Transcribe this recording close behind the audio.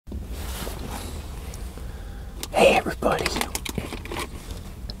Hey everybody,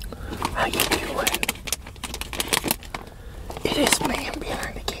 how you doing? It is man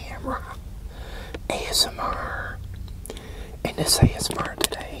behind the camera, ASMR, and this ASMR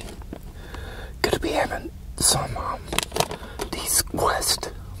today, gonna be having some, these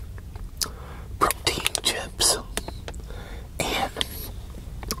Quest protein chips, and,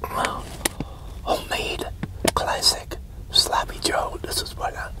 homemade classic Sloppy Joe. This is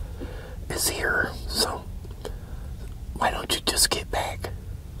what is here, so why don't you just get back,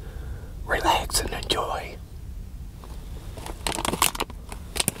 relax, and enjoy.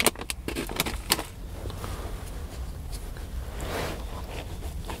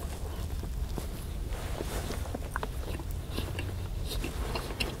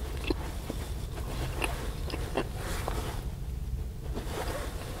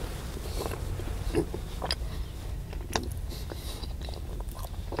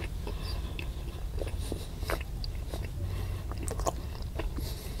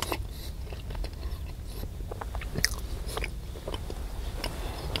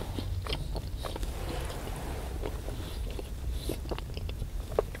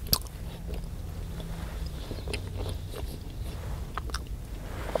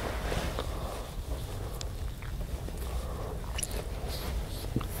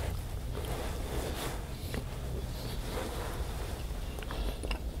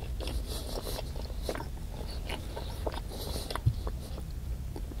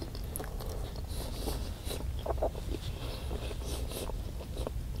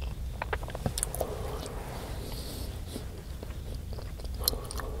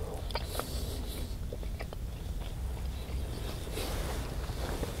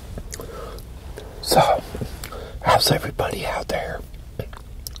 So, how's everybody out there?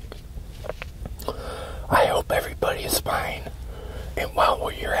 I hope everybody is fine and well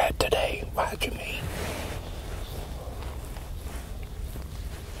where you're at today watching me.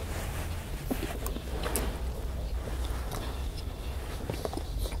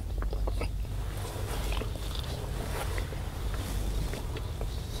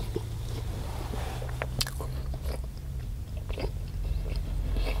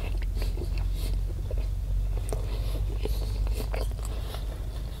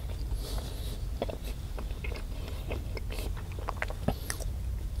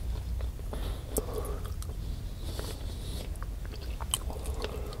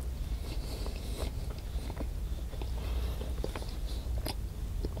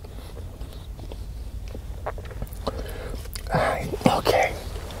 Okay,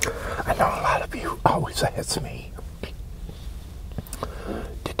 I know a lot of you always ask me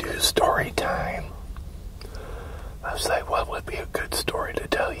to do story time. I was like, what would be a good story to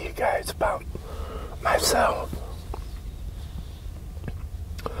tell you guys about myself?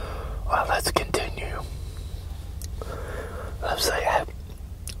 Well, let's continue. Let's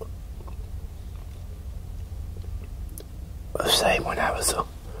say when I was a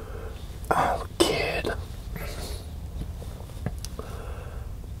kid,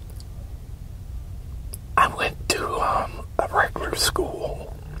 I went to a regular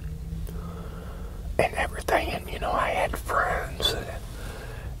school and everything, and I had friends and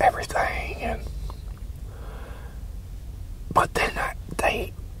everything, but then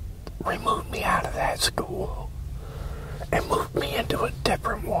they removed me out of that school and moved me into a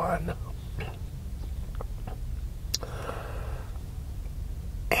different one.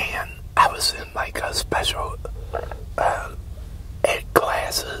 And I was in like a special ed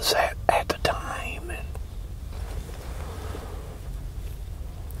classes at the time,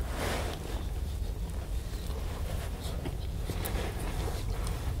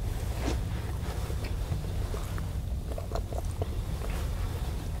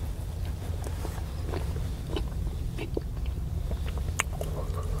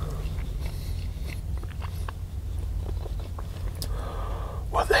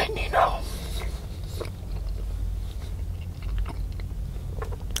 well then,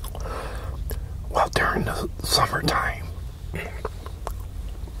 well, during the summertime,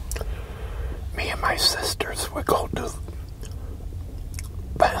 me and my sisters would go to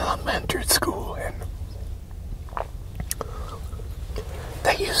the elementary school, and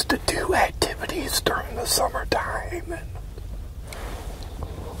they used to do activities during the summertime,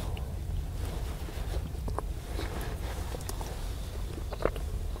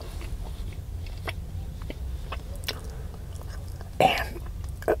 and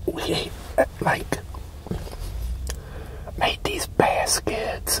we like made these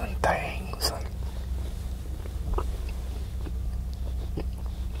baskets and things,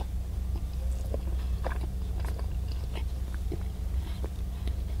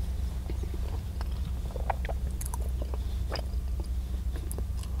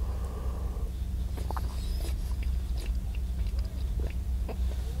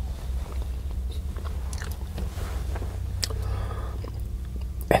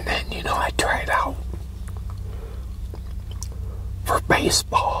 I tried out for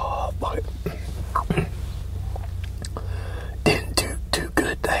baseball, but didn't do too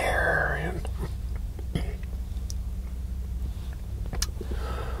good there. And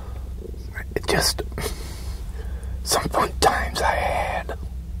it just some fun times I had.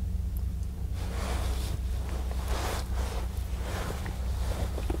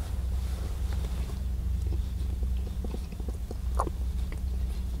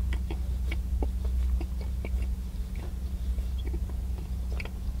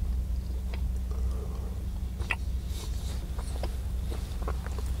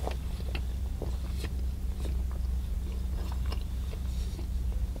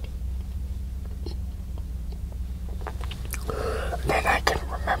 Then I can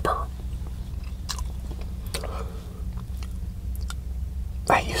remember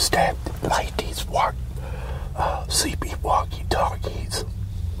I used to have like these CB walkie-talkies,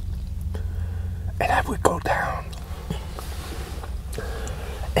 and I would go down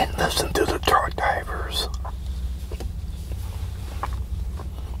and listen to the truck drivers.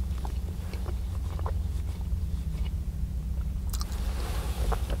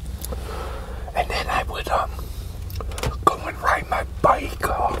 And then I would go and ride my bike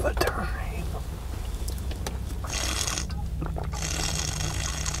all the time.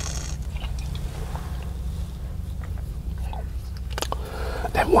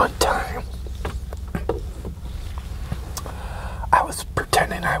 Then one time, I was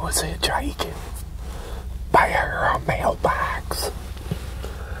pretending I was hitchhiking by our mailbox,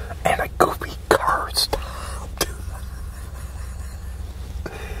 and a goofy car stopped.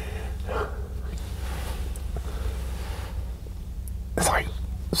 It's like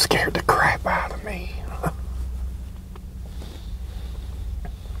scared the crap out of me.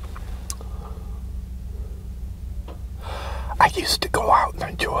 I used to go out and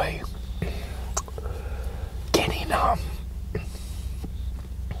enjoy getting our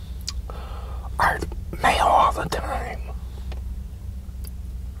mail all the time.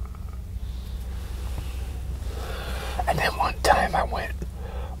 And then one time I went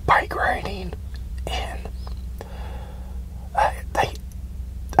bike riding, and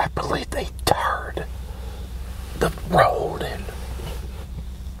I believe they tarred the road, and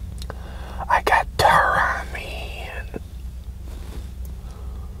I got tar on me and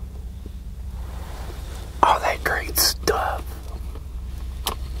all that great stuff.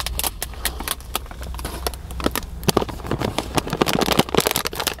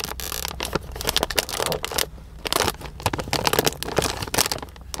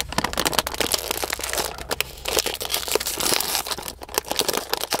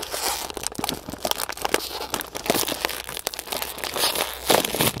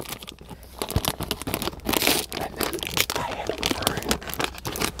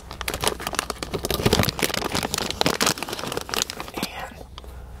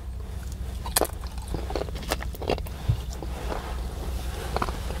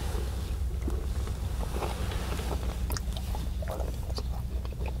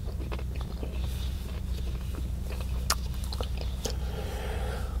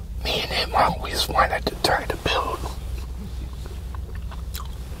 Always wanted to try to build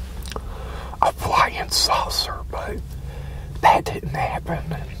a flying saucer, but that didn't happen.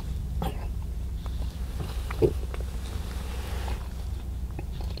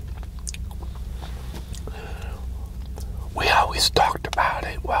 We always talked about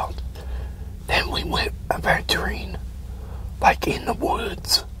it. Well, then we went adventuring, like in the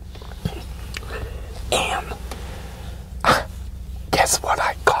woods, and guess what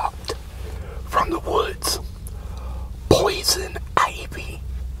I caught from the woods? Poison ivy.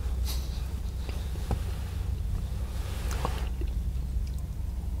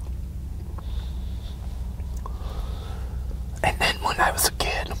 And then when I was a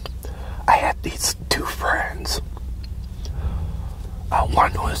kid, I had these two friends.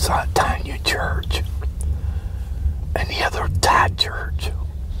 One was Tanya Church, and the other Todd Church.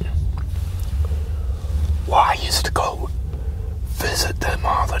 Well, I used to go visit them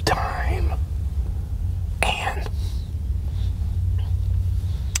all the time, and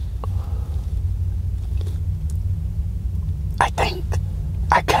I think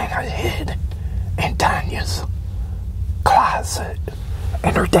I kind of hid in Tanya's closet,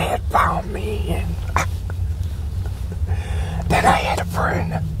 and her dad found me, and then I had a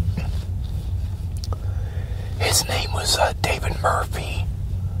friend. His name was David Murphy,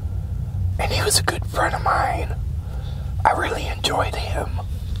 and he was a good friend of mine. I really enjoyed him.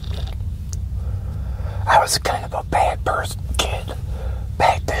 I was kind of a bad kid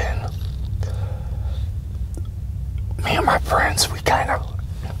back then. Me and my friends, we kind of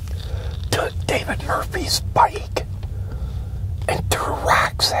his bike and threw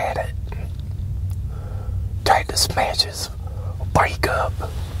rocks at it. Tried to smash his bike up.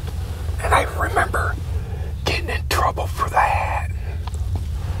 And I remember getting in trouble for that.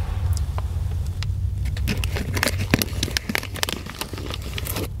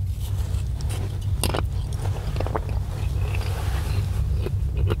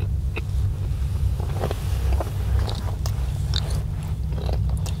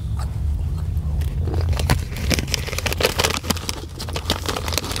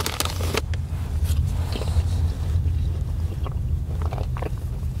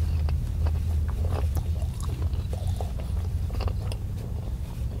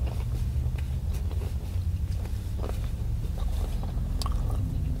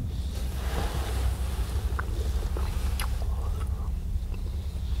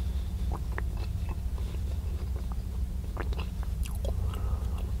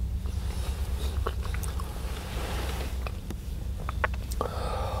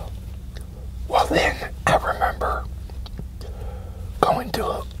 Well, then I remember going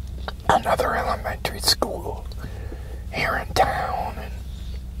to another elementary school here in town, and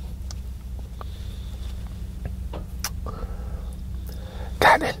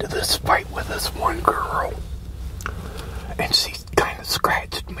got into this fight with this one girl, and she kind of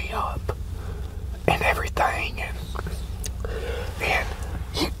scratched me up and everything. And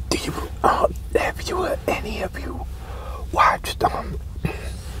have you any of you watched the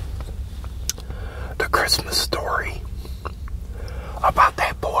Christmas Story about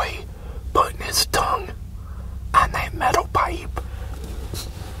that boy putting his tongue on that metal pipe?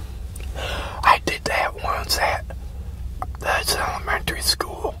 I did that once at this elementary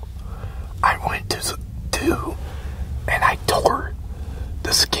school I went to, and I tore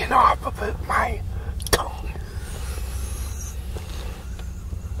the skin off of it, my tongue.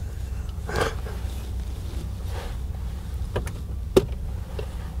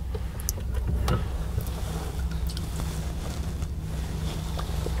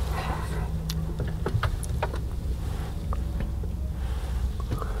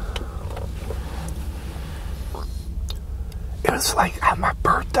 It was like on my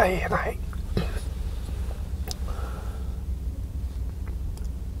birthday,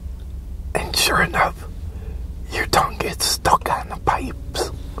 and sure enough, your tongue gets stuck on the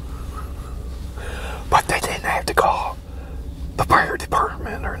pipes. But they didn't have to call the fire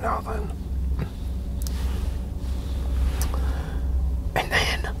department or nothing. And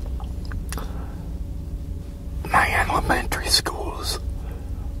then my elementary schools,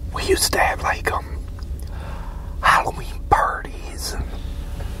 we used to have like Halloween parties, and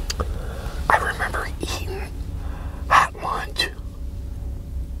I remember eating hot lunch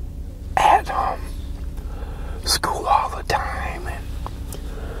at school all the time,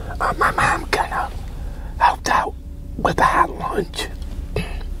 and my mom kind of helped out with the hot lunch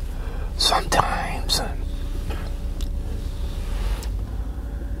sometimes, and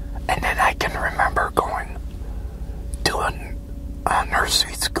then I can remember going to a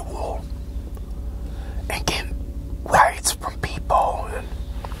nursery school and getting rides from people, and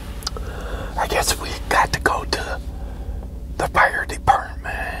I guess we got to go to the fire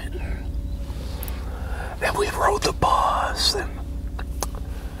department, and then we rode the bus, and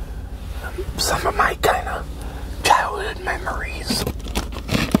some of my kind of childhood memories.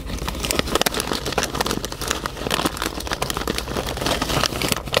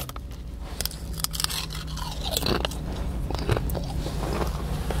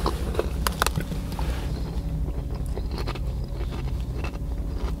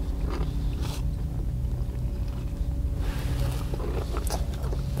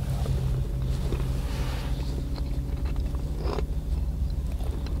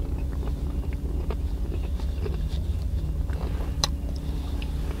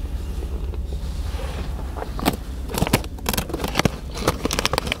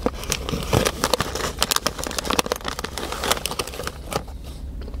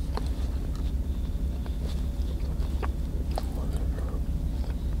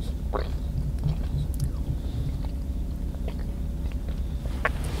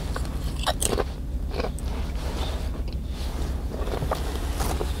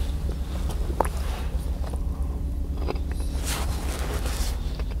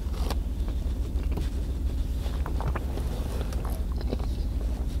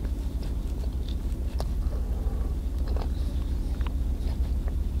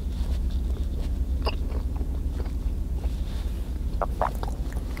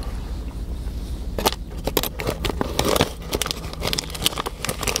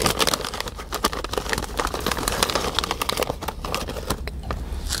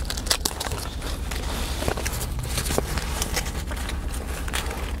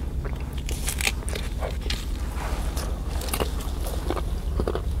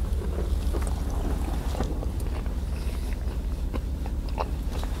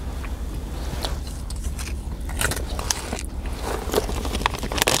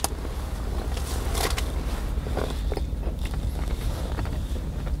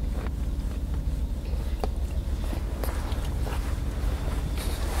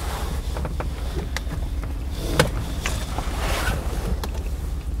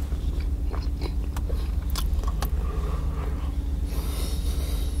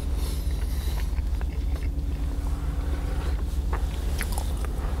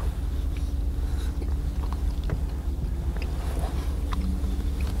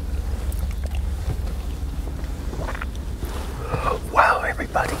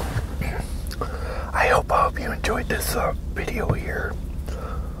 enjoyed this video here.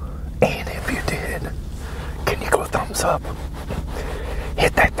 And if you did, can you go thumbs up?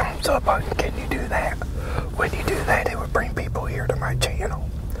 Hit that thumbs up button. Can you do that? When you do that, it would bring people here to my channel.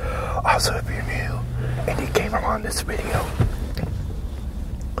 Also, if you're new and you came along this video,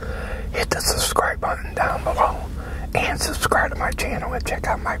 hit the subscribe button down below and subscribe to my channel and check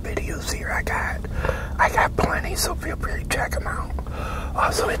out my videos here. I got plenty, so feel free to check them out.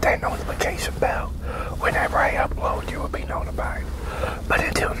 Also, hit that notification bell. Whenever I upload, you will be notified. But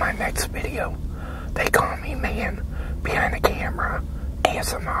until my next video, they call me Man Behind the Camera,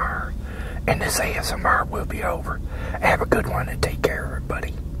 ASMR. And this ASMR will be over. Have a good one and take care,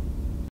 everybody.